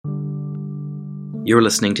You're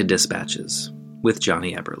listening to Dispatches with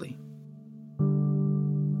Johnny Eberly.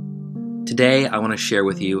 Today, I want to share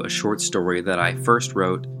with you a short story that I first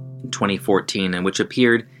wrote in 2014 and which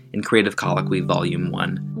appeared in Creative Colloquy Volume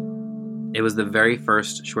 1. It was the very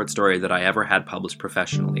first short story that I ever had published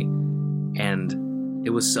professionally, and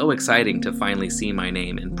it was so exciting to finally see my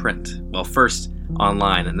name in print. Well, first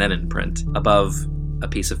online and then in print, above a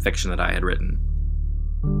piece of fiction that I had written.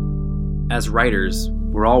 As writers,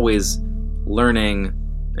 we're always learning,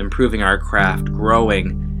 improving our craft,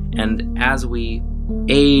 growing, and as we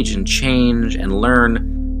age and change and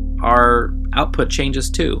learn, our output changes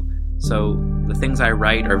too. So the things I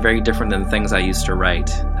write are very different than the things I used to write,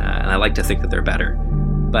 and I like to think that they're better.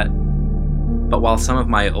 But while some of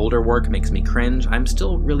my older work makes me cringe, I'm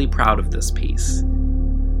still really proud of this piece.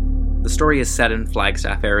 The story is set in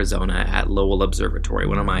Flagstaff, Arizona at Lowell Observatory,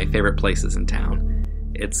 one of my favorite places in town.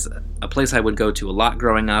 It's a place I would go to a lot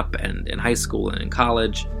growing up and in high school and in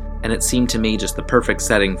college, and it seemed to me just the perfect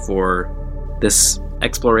setting for this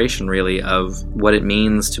exploration, really, of what it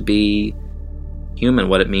means to be human,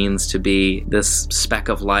 what it means to be this speck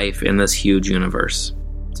of life in this huge universe.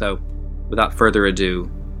 So, without further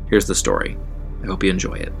ado, here's the story. I hope you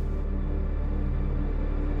enjoy it.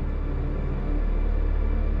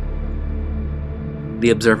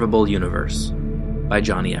 The Observable Universe by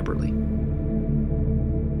Johnny Eberly.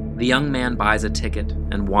 The young man buys a ticket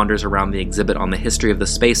and wanders around the exhibit on the history of the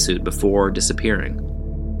spacesuit before disappearing.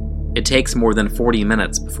 It takes more than 40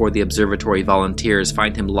 minutes before the observatory volunteers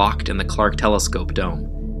find him locked in the Clark telescope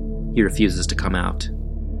dome. He refuses to come out.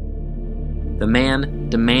 The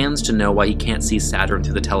man demands to know why he can't see Saturn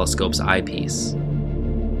through the telescope's eyepiece.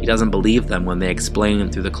 He doesn't believe them when they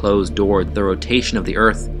explain through the closed door that the rotation of the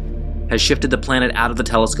Earth has shifted the planet out of the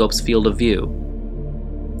telescope's field of view.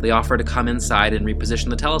 They offer to come inside and reposition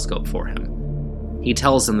the telescope for him. He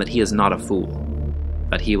tells them that he is not a fool,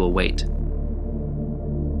 that he will wait.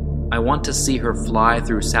 I want to see her fly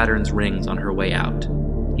through Saturn's rings on her way out.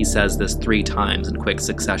 He says this 3 times in quick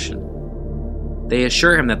succession. They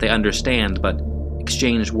assure him that they understand, but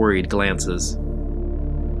exchange worried glances.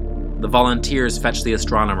 The volunteers fetch the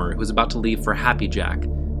astronomer, who is about to leave for Happy Jack,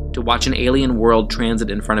 to watch an alien world transit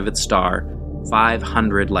in front of its star,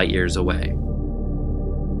 500 light-years away.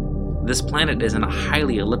 This planet is in a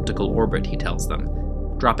highly elliptical orbit, he tells them,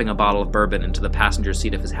 dropping a bottle of bourbon into the passenger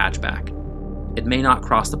seat of his hatchback. It may not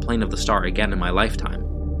cross the plane of the star again in my lifetime.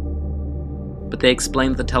 But they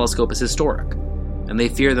explain that the telescope is historic, and they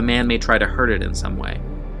fear the man may try to hurt it in some way.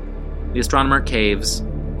 The astronomer caves,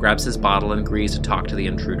 grabs his bottle, and agrees to talk to the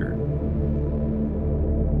intruder.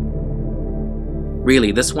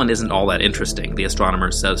 Really, this one isn't all that interesting, the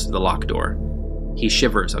astronomer says through the locked door. He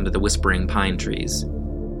shivers under the whispering pine trees.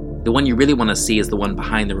 The one you really want to see is the one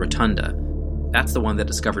behind the rotunda. That's the one that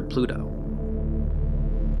discovered Pluto.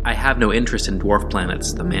 I have no interest in dwarf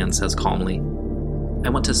planets, the man says calmly.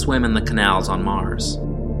 I want to swim in the canals on Mars.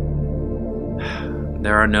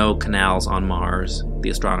 There are no canals on Mars,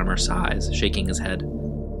 the astronomer sighs, shaking his head.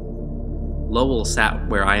 Lowell sat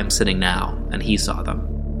where I am sitting now, and he saw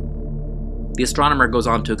them. The astronomer goes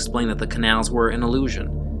on to explain that the canals were an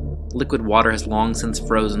illusion. Liquid water has long since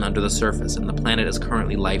frozen under the surface, and the planet is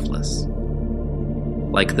currently lifeless.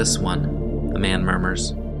 Like this one, the man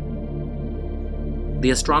murmurs.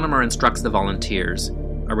 The astronomer instructs the volunteers,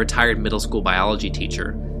 a retired middle school biology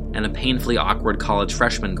teacher, and a painfully awkward college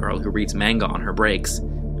freshman girl who reads manga on her breaks,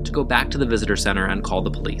 to go back to the visitor center and call the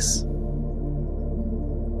police.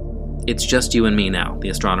 It's just you and me now, the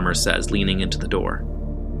astronomer says, leaning into the door.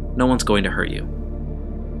 No one's going to hurt you.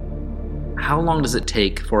 How long does it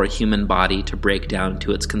take for a human body to break down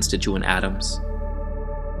to its constituent atoms?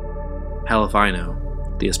 Hell if I know,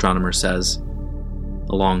 the astronomer says.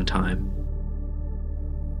 A long time.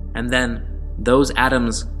 And then, those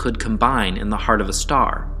atoms could combine in the heart of a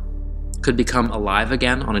star, could become alive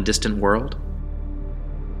again on a distant world?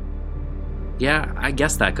 Yeah, I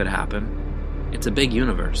guess that could happen. It's a big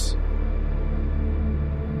universe.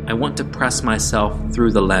 I want to press myself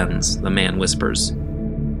through the lens, the man whispers.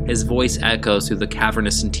 His voice echoes through the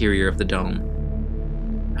cavernous interior of the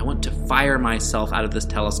dome. I want to fire myself out of this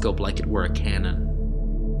telescope like it were a cannon.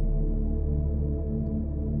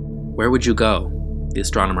 Where would you go? The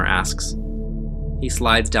astronomer asks. He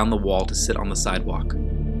slides down the wall to sit on the sidewalk.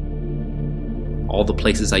 All the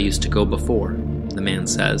places I used to go before, the man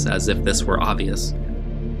says, as if this were obvious.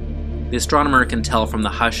 The astronomer can tell from the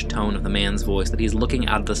hushed tone of the man's voice that he's looking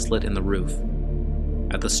out of the slit in the roof,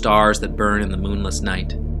 at the stars that burn in the moonless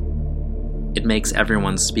night. It makes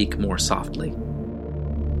everyone speak more softly.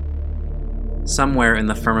 Somewhere in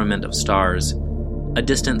the firmament of stars, a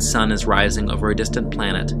distant sun is rising over a distant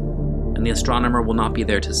planet, and the astronomer will not be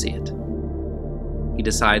there to see it. He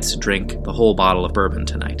decides to drink the whole bottle of bourbon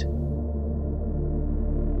tonight.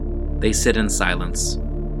 They sit in silence,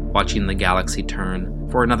 watching the galaxy turn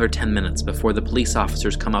for another 10 minutes before the police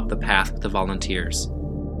officers come up the path with the volunteers.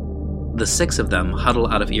 The 6 of them huddle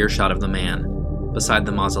out of earshot of the man, beside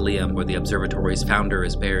the mausoleum where the observatory's founder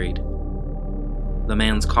is buried. The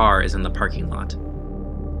man's car is in the parking lot.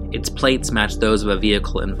 Its plates match those of a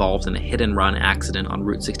vehicle involved in a hit-and-run accident on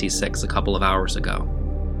Route 66 a couple of hours ago.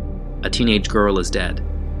 A teenage girl is dead.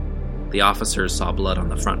 The officers saw blood on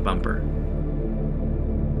the front bumper.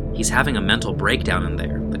 "He's having a mental breakdown in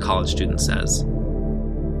there," the college student says.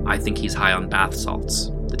 "I think he's high on bath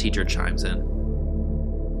salts," the teacher chimes in.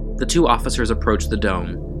 The 2 officers approach the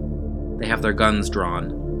dome. They have their guns drawn.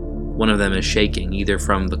 One of them is shaking, either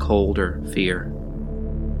from the cold or fear.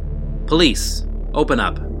 "Police, open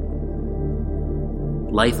up."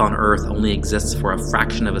 "Life on Earth only exists for a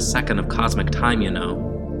fraction of a second of cosmic time, you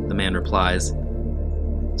know," the man replies.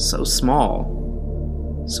 "So small,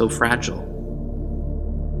 so fragile."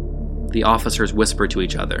 The officers whisper to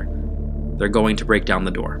each other. They're going to break down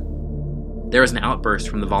the door. There is an outburst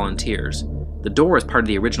from the volunteers. The door is part of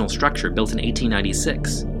the original structure built in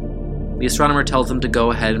 1896. The astronomer tells them to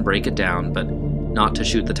go ahead and break it down, but not to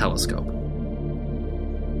shoot the telescope.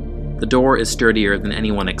 The door is sturdier than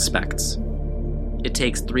anyone expects. It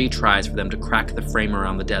takes 3 tries for them to crack the frame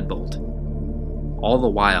around the deadbolt. All the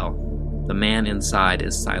while, the man inside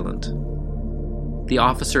is silent. The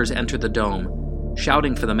officers enter the dome,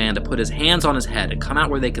 shouting for the man to put his hands on his head and come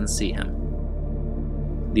out where they can see him.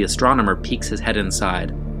 The astronomer peeks his head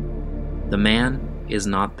inside. The man is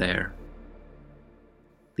not there.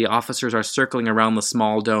 The officers are circling around the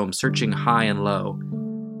small dome, searching high and low.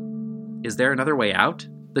 "Is there another way out?"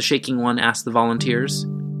 the shaking one asks the volunteers.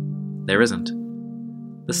 There isn't.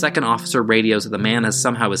 The second officer radios that the man has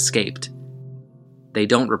somehow escaped. They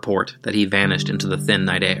don't report that he vanished into the thin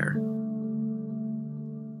night air.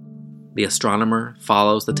 The astronomer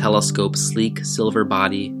follows the telescope's sleek silver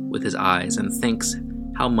body with his eyes and thinks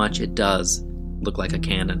how much it does look like a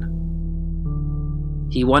cannon.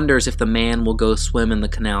 He wonders if the man will go swim in the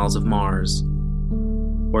canals of Mars,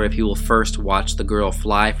 or if he will first watch the girl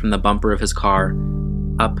fly from the bumper of his car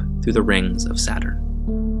up through the rings of Saturn.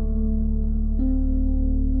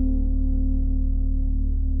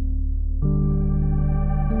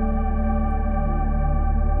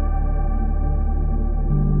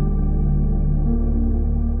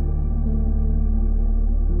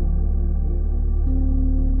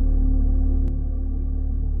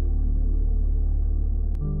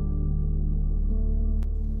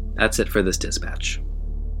 That's it for this dispatch.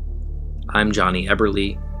 I'm Johnny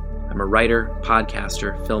Eberly. I'm a writer,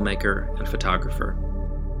 podcaster, filmmaker, and photographer.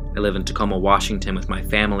 I live in Tacoma, Washington with my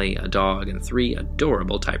family, a dog, and 3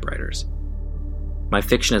 adorable typewriters. My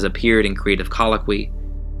fiction has appeared in Creative Colloquy,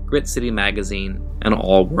 Grit City Magazine, and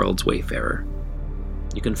All Worlds Wayfarer.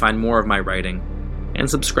 You can find more of my writing and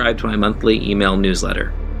subscribe to my monthly email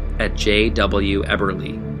newsletter at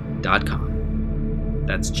jweberle.com.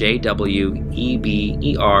 That's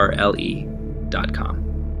jweberle.com.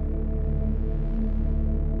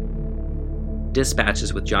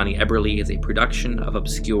 Dispatches with Johnny Eberly is a production of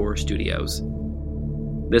Obscure Studios.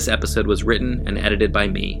 This episode was written and edited by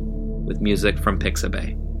me, with music from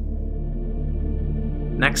Pixabay.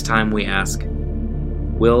 Next time we ask,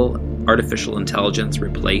 will artificial intelligence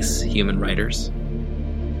replace human writers?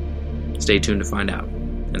 Stay tuned to find out,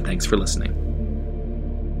 and thanks for listening.